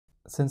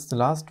Since the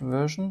last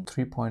version,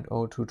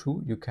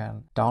 3.022, you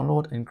can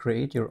download and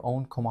create your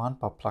own command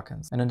bar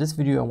plugins. And in this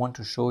video, I want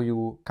to show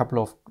you a couple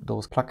of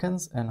those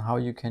plugins and how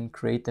you can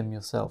create them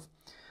yourself.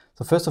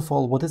 So first of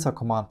all, what is a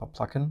command bar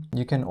plugin?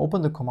 You can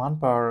open the command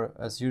bar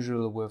as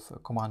usual with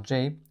Command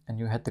J, and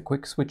you had the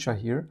quick switcher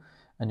here,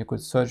 and you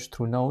could search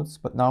through nodes.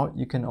 But now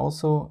you can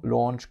also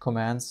launch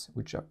commands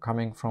which are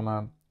coming from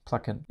a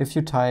plugin. If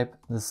you type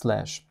the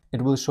 /,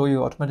 it will show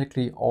you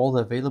automatically all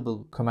the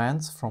available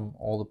commands from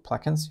all the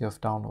plugins you have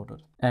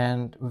downloaded.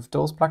 And with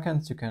those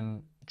plugins, you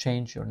can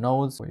change your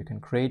nodes, or you can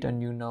create a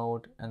new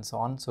node and so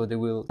on. So they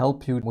will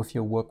help you with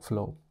your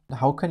workflow.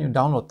 How can you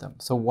download them?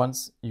 So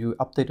once you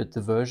updated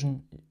the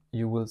version,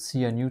 you will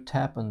see a new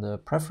tab in the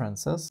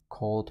preferences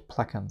called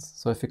plugins.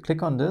 So if you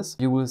click on this,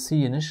 you will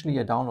see initially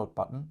a download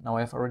button. Now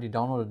I've already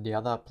downloaded the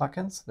other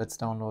plugins. Let's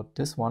download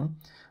this one.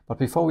 But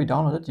before we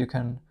download it, you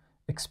can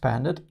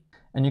expand it.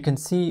 And you can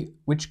see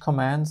which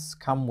commands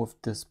come with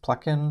this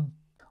plugin,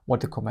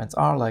 what the commands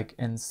are, like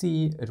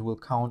NC, it will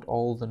count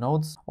all the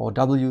nodes, or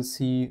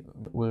WC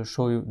will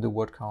show you the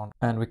word count.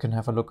 And we can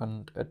have a look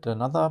at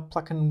another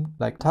plugin,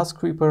 like Task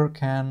Creeper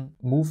can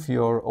move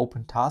your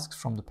open tasks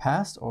from the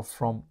past or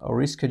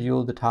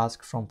reschedule the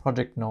task from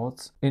project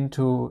nodes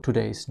into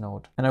today's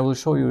node. And I will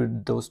show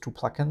you those two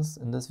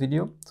plugins in this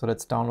video. So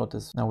let's download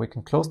this. Now we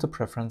can close the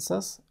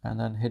preferences and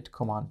then hit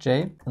Command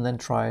J and then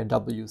try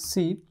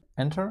WC.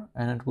 Enter,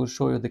 and it will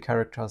show you the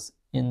characters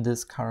in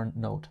this current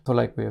node. So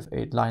like we have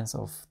 8 lines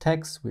of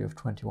text, we have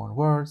 21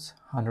 words,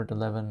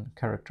 111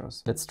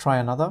 characters. Let's try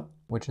another,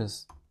 which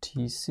is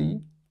TC.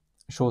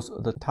 It shows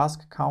the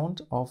task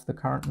count of the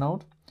current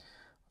node.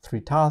 3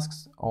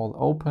 tasks, all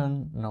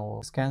open,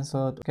 no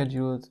cancelled,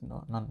 scheduled,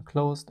 none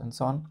closed, and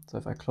so on. So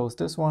if I close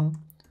this one,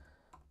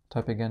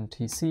 type again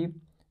TC,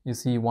 you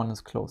see one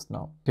is closed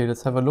now. Okay,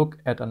 let's have a look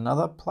at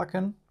another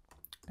plugin.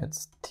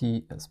 It's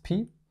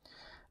TSP.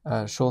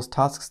 Shows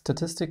task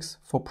statistics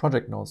for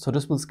project nodes. So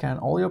this will scan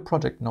all your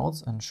project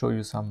nodes and show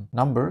you some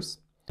numbers.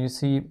 You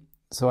see,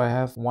 so I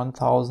have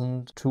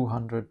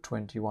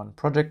 1,221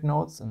 project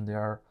nodes and they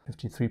are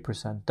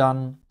 53%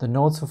 done. The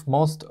nodes with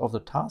most of the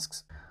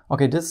tasks.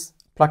 Okay, this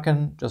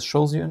plugin just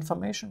shows you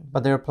information,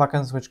 but there are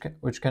plugins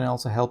which can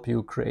also help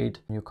you create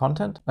new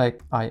content,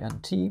 like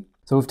INT.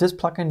 So with this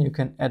plugin, you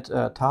can add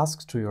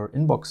tasks to your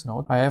inbox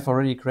node. I have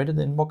already created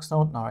the inbox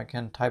node. Now I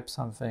can type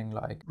something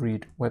like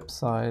read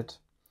website,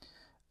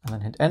 and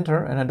then hit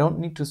enter, and I don't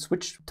need to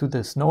switch to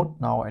this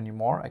node now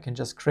anymore. I can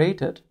just create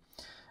it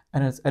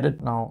and it's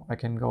added now. I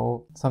can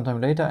go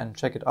sometime later and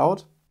check it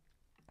out.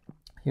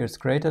 Here it's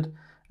created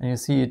and you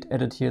see it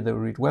added here the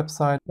read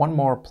website. One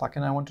more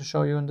plugin I want to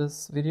show you in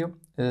this video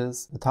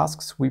is the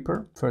task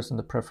sweeper, first in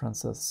the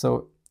preferences.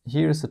 So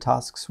here is the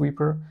task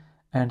sweeper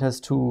and has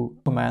 2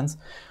 commands.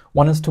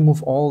 One is to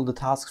move all the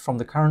tasks from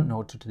the current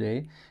node to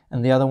today,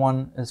 and the other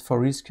one is for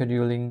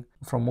rescheduling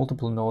from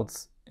multiple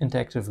nodes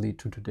interactively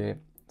to today.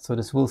 So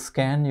this will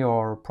scan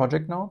your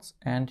project nodes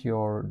and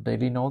your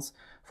daily nodes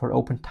for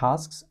open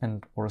tasks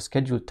or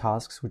scheduled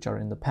tasks which are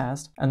in the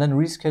past, and then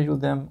reschedule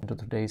them into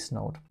today's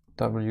node,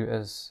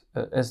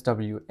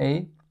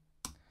 SWA.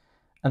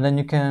 And then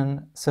you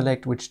can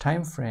select which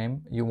time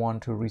frame you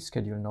want to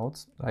reschedule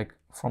nodes, like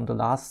from the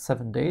last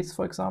 7 days,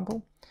 for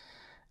example.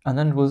 And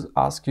then it will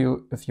ask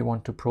you if you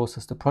want to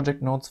process the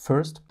project nodes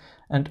first,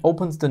 and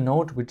opens the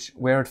node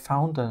where it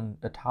found a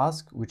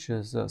task which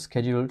is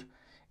scheduled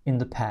in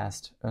the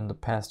past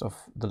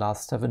of the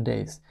last 7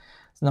 days.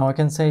 So now I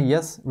can say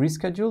yes,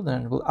 reschedule,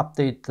 then it will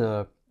update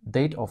the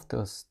date of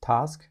this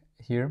task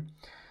here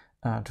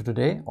to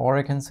today, or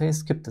I can say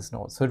skip this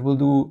node. So it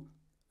will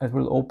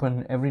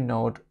open every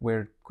node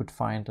where it could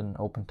find an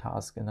open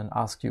task and then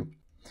ask you.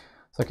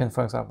 So I can,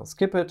 for example,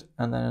 skip it,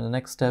 and then in the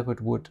next step it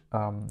would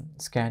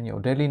scan your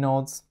daily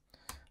nodes.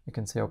 You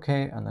can say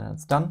okay, and then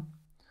it's done.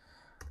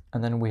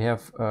 And then we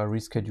have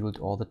rescheduled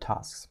all the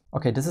tasks.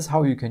 Okay, this is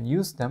how you can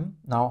use them.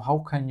 Now, how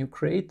can you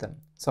create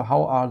them? So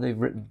how are they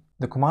written?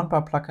 The command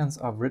bar plugins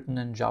are written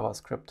in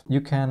JavaScript.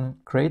 You can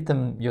create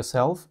them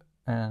yourself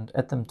and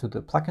add them to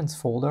the plugins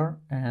folder,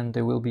 and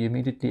they will be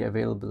immediately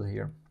available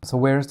here. So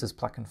where is this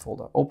plugin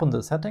folder? Open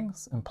the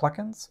settings in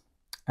plugins,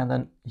 and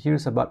then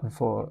here's a button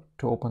to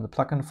open the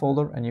plugin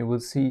folder, and you will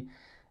see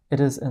it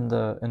is in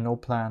the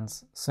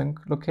NoPlans sync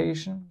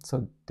location.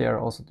 So there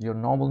are also your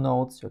normal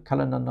nodes, your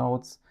calendar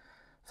nodes,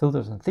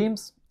 filters and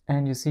themes,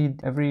 and you see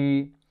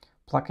every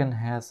plugin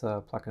has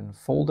a plugin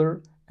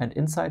folder, and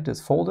inside this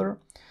folder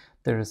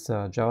there is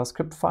a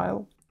JavaScript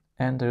file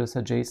and there is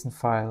a JSON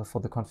file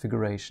for the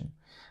configuration.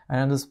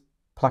 And in this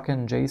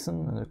plugin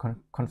JSON, in the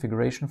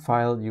configuration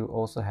file, you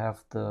also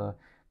have the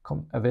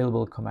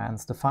available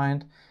commands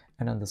defined,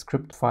 and in the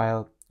script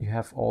file you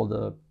have all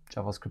the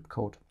JavaScript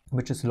code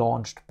which is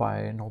launched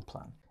by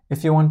NoPlan.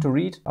 If you want to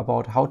read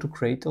about how to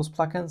create those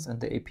plugins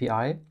and the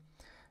API,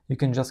 you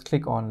can just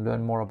click on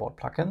Learn More About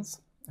Plugins.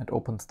 It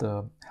opens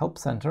the Help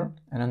Center,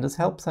 and in this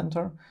Help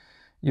Center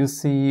you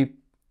see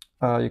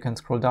you can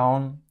scroll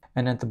down,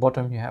 and at the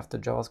bottom you have the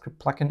JavaScript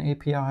plugin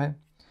API,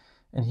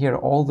 and here are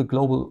all the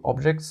global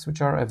objects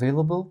which are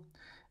available,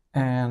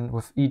 And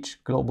with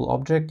each global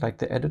object, like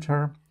the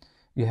editor,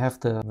 you have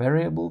the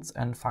variables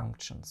and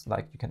functions.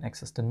 Like you can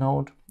access the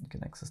node, you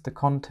can access the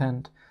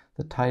content,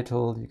 the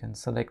title, you can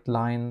select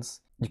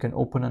lines, you can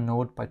open a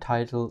node by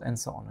title, and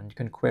so on. And you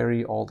can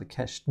query all the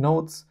cached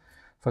nodes,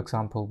 for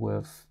example,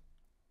 with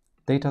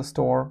data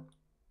store.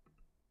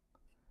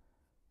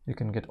 You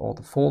can get all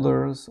the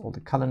folders, all the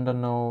calendar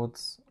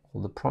nodes,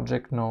 all the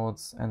project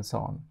nodes, and so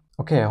on.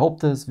 Okay, I hope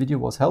this video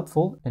was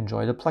helpful.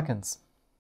 Enjoy the plugins.